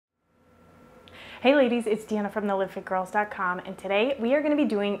Hey ladies, it's Deanna from thelivefitgirls.com, and today we are going to be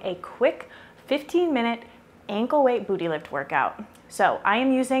doing a quick 15-minute ankle weight booty lift workout. So I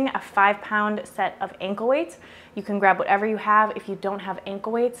am using a 5-pound set of ankle weights. You can grab whatever you have. If you don't have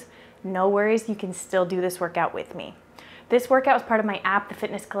ankle weights, no worries, you can still do this workout with me. This workout is part of my app, The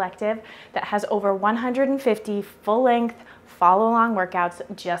Fitness Collective, that has over 150 full-length follow-along workouts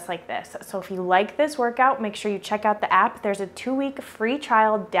just like this. So if you like this workout, make sure you check out the app. There's a 2-week free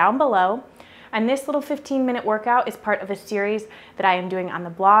trial down below. And this little 15-minute workout is part of a series that I am doing on the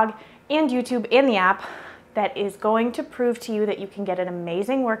blog and YouTube and the app that is going to prove to you that you can get an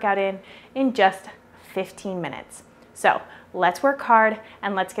amazing workout in just 15 minutes. So let's work hard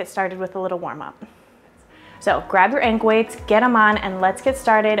and let's get started with a little warm-up. So grab your ankle weights, get them on, and let's get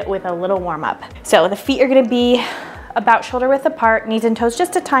started with a little warm-up. So the feet are gonna be about shoulder width apart, knees and toes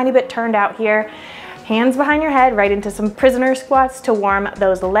just a tiny bit turned out here. Hands behind your head, right into some prisoner squats to warm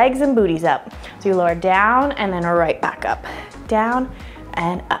those legs and booties up. So you lower down and then right back up. Down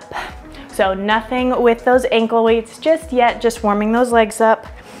and up. So nothing with those ankle weights just yet, just warming those legs up.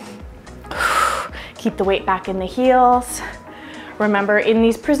 Keep the weight back in the heels. Remember, in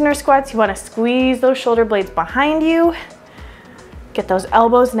these prisoner squats, you want to squeeze those shoulder blades behind you. Get those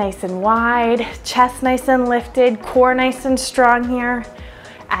elbows nice and wide, chest nice and lifted, core nice and strong here,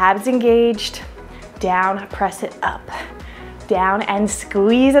 abs engaged. Down, press it up. Down and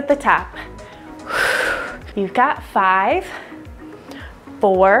squeeze at the top. You've got 5,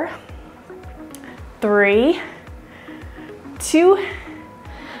 4, 3, 2,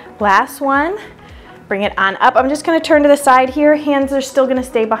 last one. Bring it on up. I'm just gonna turn to the side here. Hands are still gonna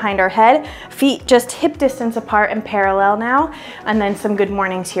stay behind our head. Feet just hip distance apart and parallel now. And then some good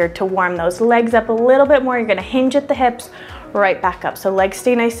mornings here to warm those legs up a little bit more. You're gonna hinge at the hips, right back up. So legs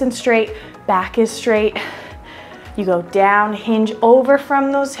stay nice and straight, back is straight. You go down, hinge over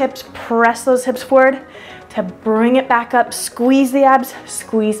from those hips, press those hips forward to bring it back up, squeeze the abs,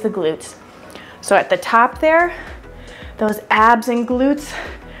 squeeze the glutes. So at the top there, those abs and glutes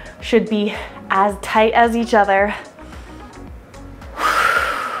should be as tight as each other.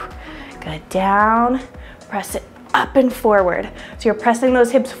 Good, down, press it up and forward. So you're pressing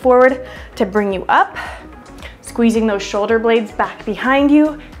those hips forward to bring you up, squeezing those shoulder blades back behind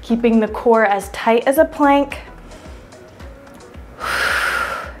you, keeping the core as tight as a plank.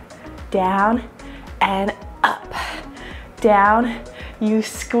 Down and up. Down, you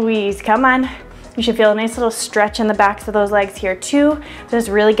squeeze, come on. You should feel a nice little stretch in the backs of those legs here too. Just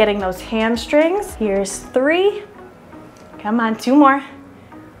really getting those hamstrings. Here's 3. Come on, 2 more.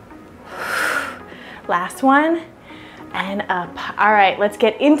 Last one. And up. All right, let's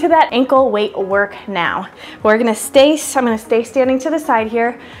get into that ankle weight work now. I'm gonna stay standing to the side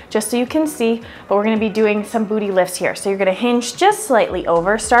here just so you can see, but we're gonna be doing some booty lifts here. So you're gonna hinge just slightly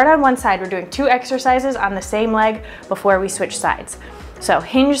over. Start on one side. We're doing 2 exercises on the same leg before we switch sides. So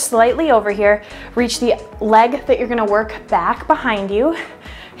hinge slightly over here. Reach the leg that you're gonna work back behind you.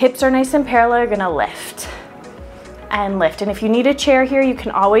 Hips are nice and parallel. You're gonna lift and lift. And if you need a chair here, you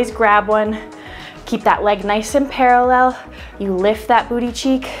can always grab one. Keep that leg nice and parallel. You lift that booty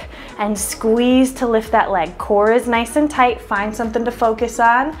cheek and squeeze to lift that leg. Core is nice and tight. Find something to focus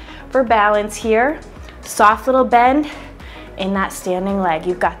on for balance here. Soft little bend in that standing leg.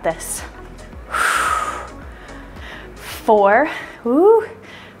 You've got this. 4,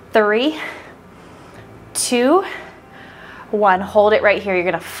 3, 2, 1. Hold it right here. You're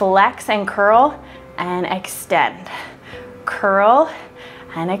gonna flex and curl and extend. Curl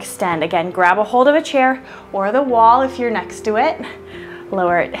and extend. Again, grab a hold of a chair or the wall if you're next to it.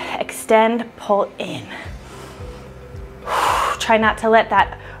 Lower it, extend, pull in. Try not to let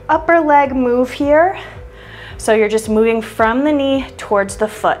that upper leg move here. So you're just moving from the knee towards the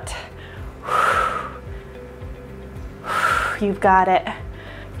foot. You've got it.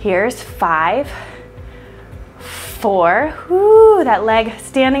 Here's 5, 4. Woo, that leg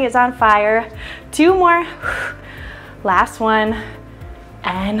standing is on fire. 2 more. Last one.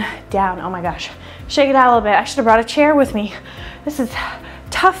 And down. Oh my gosh. Shake it out a little bit. I should have brought a chair with me. This is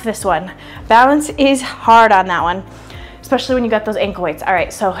tough, this one. Balance is hard on that one, especially when you got those ankle weights. All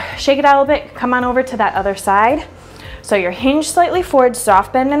right, so shake it out a little bit. Come on over to that other side. So you're hinged slightly forward,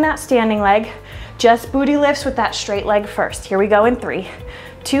 soft bend in that standing leg. Just booty lifts with that straight leg first. Here we go in 3,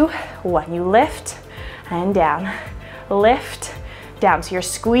 2, 1. You lift and down. Lift, down. So you're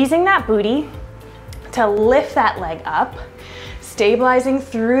squeezing that booty to lift that leg up. Stabilizing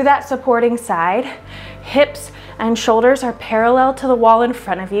through that supporting side. Hips and shoulders are parallel to the wall in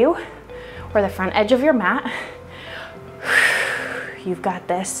front of you or the front edge of your mat. You've got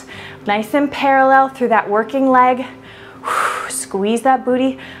this. Nice and parallel through that working leg. Squeeze that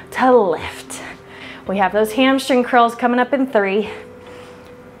booty to lift. We have those hamstring curls coming up in 3,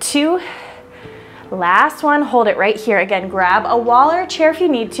 2, last one. Hold it right here. Again, grab a wall or a chair if you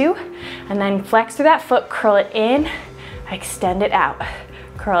need to, and then flex through that foot, curl it in, extend it out.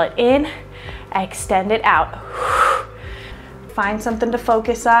 Curl it in, extend it out. Find something to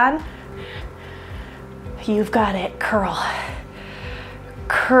focus on. You've got it. Curl.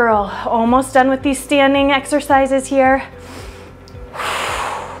 Curl. Almost done with these standing exercises here.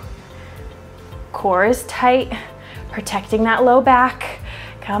 Core is tight, protecting that low back.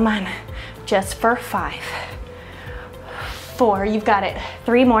 Come on, just for 5, 4, you've got it.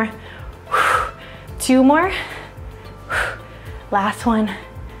 3 more, 2 more, last one,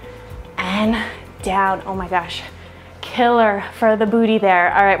 and down. Oh my gosh, killer for the booty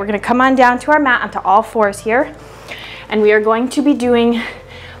there. All right, we're gonna come on down to our mat, onto all 4s here, and we are going to be doing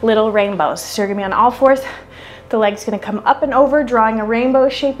little rainbows. So you're gonna be on all 4s, the leg's gonna come up and over, drawing a rainbow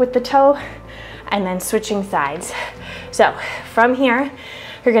shape with the toe, and then switching sides. So from here,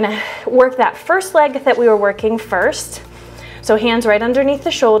 you're gonna work that first leg that we were working first. So hands right underneath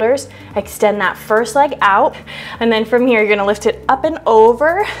the shoulders, extend that first leg out, and then from here, you're gonna lift it up and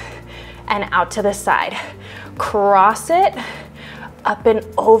over and out to the side. Cross it, up and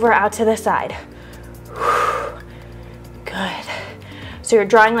over, out to the side. Good. So you're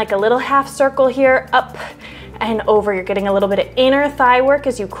drawing like a little half circle here, up and over. You're getting a little bit of inner thigh work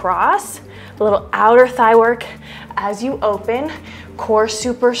as you cross, a little outer thigh work as you open. Core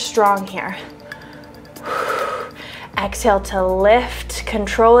super strong here. Exhale to lift,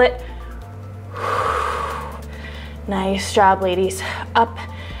 control it. Nice job, ladies. Up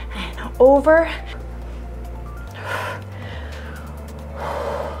and over.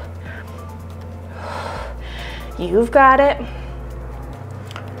 You've got it.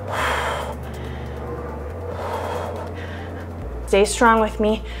 Stay strong with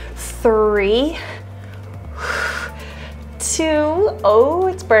me. 3, 2, oh,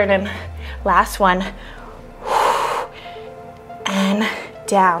 it's burning. Last one. And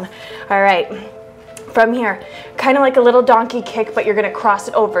down. All right, from here, kind of like a little donkey kick, but you're gonna cross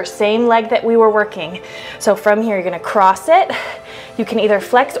it over. Same leg that we were working. So from here, you're gonna cross it. You can either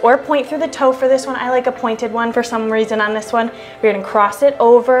flex or point through the toe for this one. I like a pointed one for some reason on this one. You're gonna cross it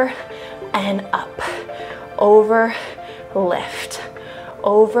over and up. Over, lift.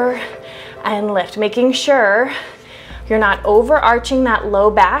 Over and lift. Making sure you're not overarching that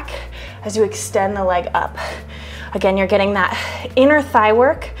low back as you extend the leg up. Again, you're getting that inner thigh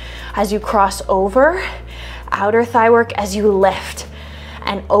work as you cross over, outer thigh work as you lift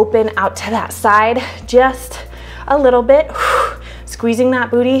and open out to that side just a little bit. Squeezing that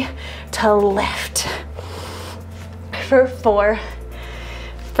booty to lift. For 4,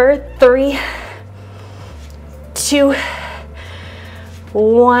 for 3, 2,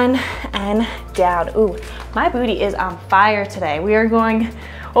 1, and down. Ooh, my booty is on fire today. We are going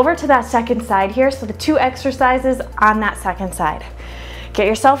over to that second side here. So the 2 exercises on that second side. Get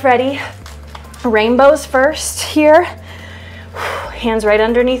yourself ready. Rainbows first here. Hands right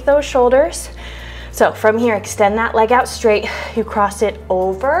underneath those shoulders. So from here, extend that leg out straight. You cross it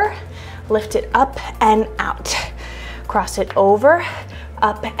over, lift it up and out. Cross it over,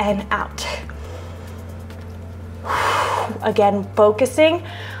 up and out. Again, focusing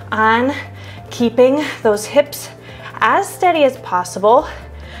on keeping those hips as steady as possible.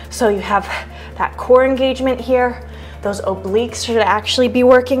 So you have that core engagement here. Those obliques should actually be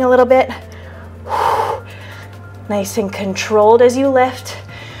working a little bit. Nice and controlled as you lift.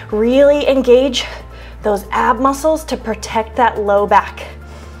 Really engage those ab muscles to protect that low back.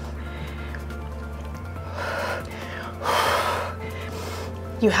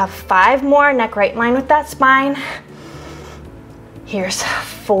 You have 5 more, neck right in line with that spine. Here's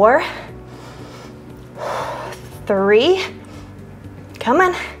 4, 3, come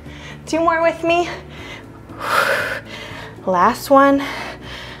on, 2 more with me. Last one,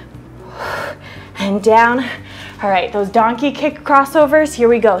 and down. All right, those donkey kick crossovers, here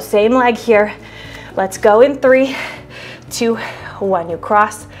we go. Same leg here. Let's go in 3, 2, 1. You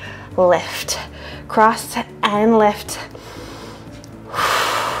cross, lift, cross and lift.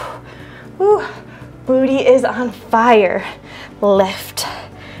 Ooh, booty is on fire. Lift,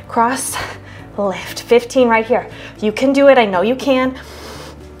 cross, lift. 15 right here. You can do it, I know you can.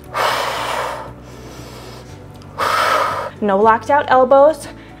 No locked out elbows.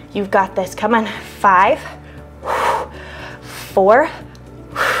 You've got this, come on. 5, 4,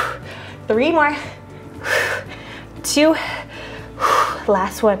 3 more, 2,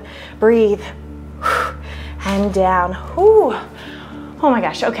 last one. Breathe, and down. Ooh. Oh my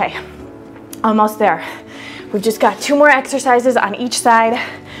gosh, okay, almost there. We've just got 2 more exercises on each side,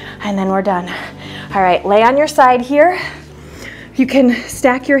 and then we're done. All right, lay on your side here. You can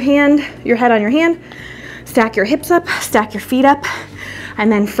stack your head on your hand, stack your hips up, stack your feet up, and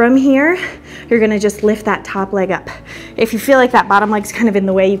then from here, you're gonna just lift that top leg up. If you feel like that bottom leg's kind of in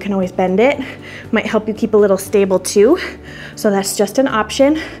the way, you can always bend it. Might help you keep a little stable too. So that's just an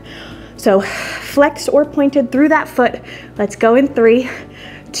option. So flexed or pointed through that foot. Let's go in 3,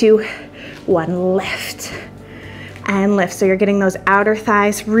 2, 1, lift and lift. So you're getting those outer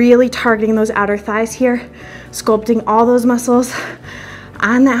thighs, really targeting those outer thighs here, sculpting all those muscles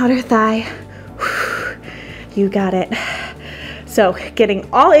on the outer thigh. You got it. So getting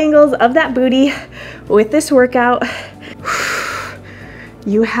all angles of that booty with this workout.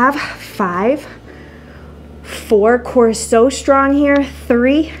 You have 5, 4, core is so strong here,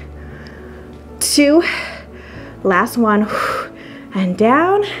 3, 2, last one, and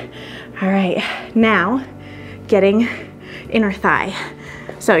down. All right, now getting inner thigh.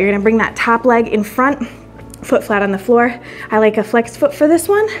 So you're gonna bring that top leg in front, foot flat on the floor. I like a flexed foot for this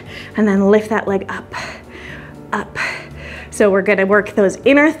one, and then lift that leg up, up. So we're gonna work those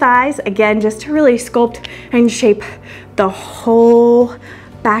inner thighs, again, just to really sculpt and shape the whole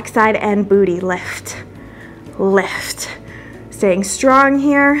backside and booty. Lift, lift. Staying strong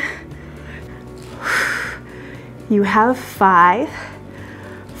here. You have 5,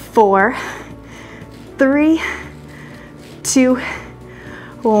 4, 3, 2,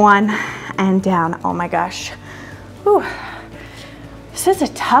 1, and down. Oh my gosh. Whew. This is a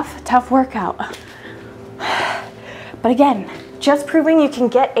tough workout. But again, just proving you can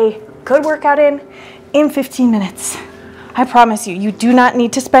get a good workout in 15 minutes. I promise you, you do not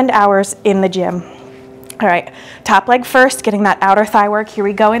need to spend hours in the gym. All right, top leg first, getting that outer thigh work. Here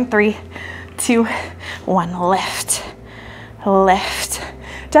we go in 3, 2, 1, lift, lift.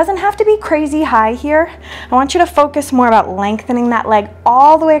 Doesn't have to be crazy high here. I want you to focus more about lengthening that leg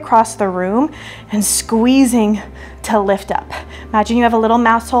all the way across the room and squeezing to lift up. Imagine you have a little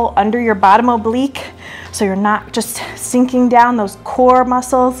mouse hole under your bottom oblique, so you're not just sinking down. Those core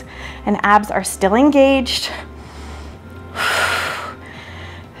muscles and abs are still engaged.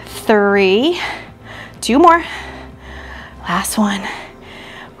 3, 2 more, last one.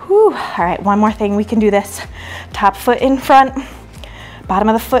 Whew. All right, one more thing, we can do this. Top foot in front, bottom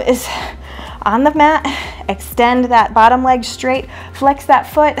of the foot is on the mat. Extend that bottom leg straight, flex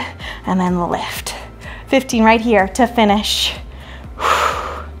that foot, and then lift. 15 right here to finish.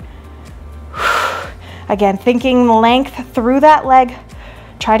 Again, thinking length through that leg.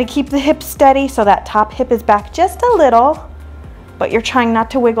 Try to keep the hips steady so that top hip is back just a little, but you're trying not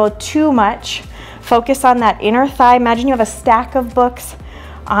to wiggle too much. Focus on that inner thigh. Imagine you have a stack of books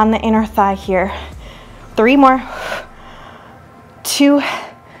on the inner thigh here. 3 more, 2,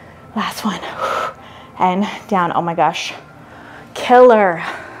 last one, and down. Oh my gosh, killer.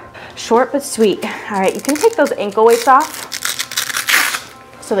 Short but sweet. All right, you can take those ankle weights off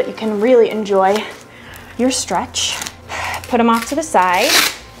so that you can really enjoy your stretch. Put them off to the side.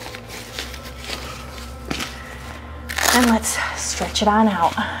 And let's stretch it on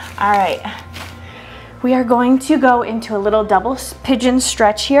out. All right, we are going to go into a little double pigeon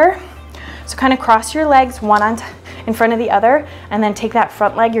stretch here. So kind of cross your legs, one in front of the other, and then take that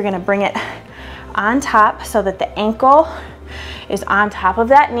front leg, you're gonna bring it on top so that the ankle is on top of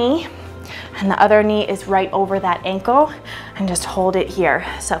that knee, and the other knee is right over that ankle, and just hold it here.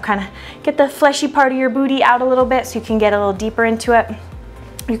 So kind of get the fleshy part of your booty out a little bit so you can get a little deeper into it.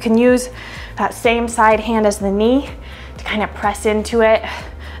 You can use that same side hand as the knee to kind of press into it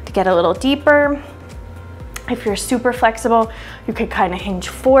to get a little deeper. If you're super flexible, you could kind of hinge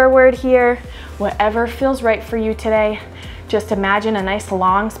forward here, whatever feels right for you today. Just imagine a nice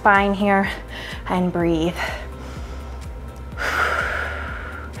long spine here and breathe.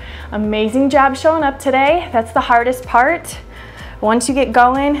 Amazing job showing up today. That's the hardest part. Once you get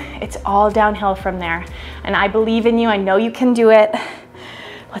going, it's all downhill from there. And I believe in you, I know you can do it.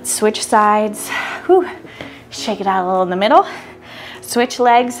 Let's switch sides. Whew. Shake it out a little in the middle. Switch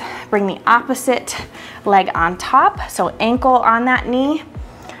legs, bring the opposite leg on top. So ankle on that knee,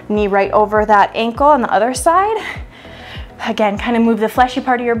 knee right over that ankle on the other side. Again, kind of move the fleshy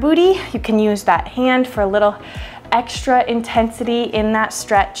part of your booty. You can use that hand for a little extra intensity in that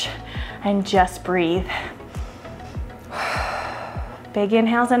stretch, and just breathe. Big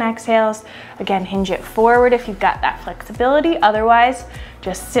inhales and exhales. Again, hinge it forward if you've got that flexibility. Otherwise,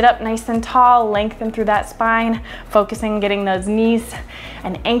 just sit up nice and tall, lengthen through that spine, focusing on getting those knees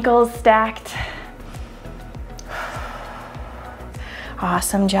and ankles stacked.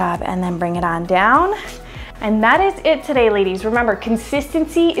 Awesome job. And then bring it on down. And that is it today, ladies. Remember,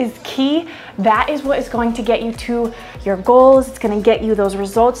 consistency is key. That is what is going to get you to your goals. It's going to get you those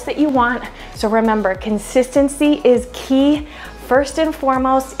results that you want. So remember, consistency is key. First and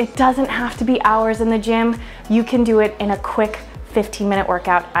foremost, it doesn't have to be hours in the gym. You can do it in a quick 15-minute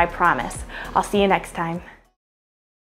workout, I promise. I'll see you next time.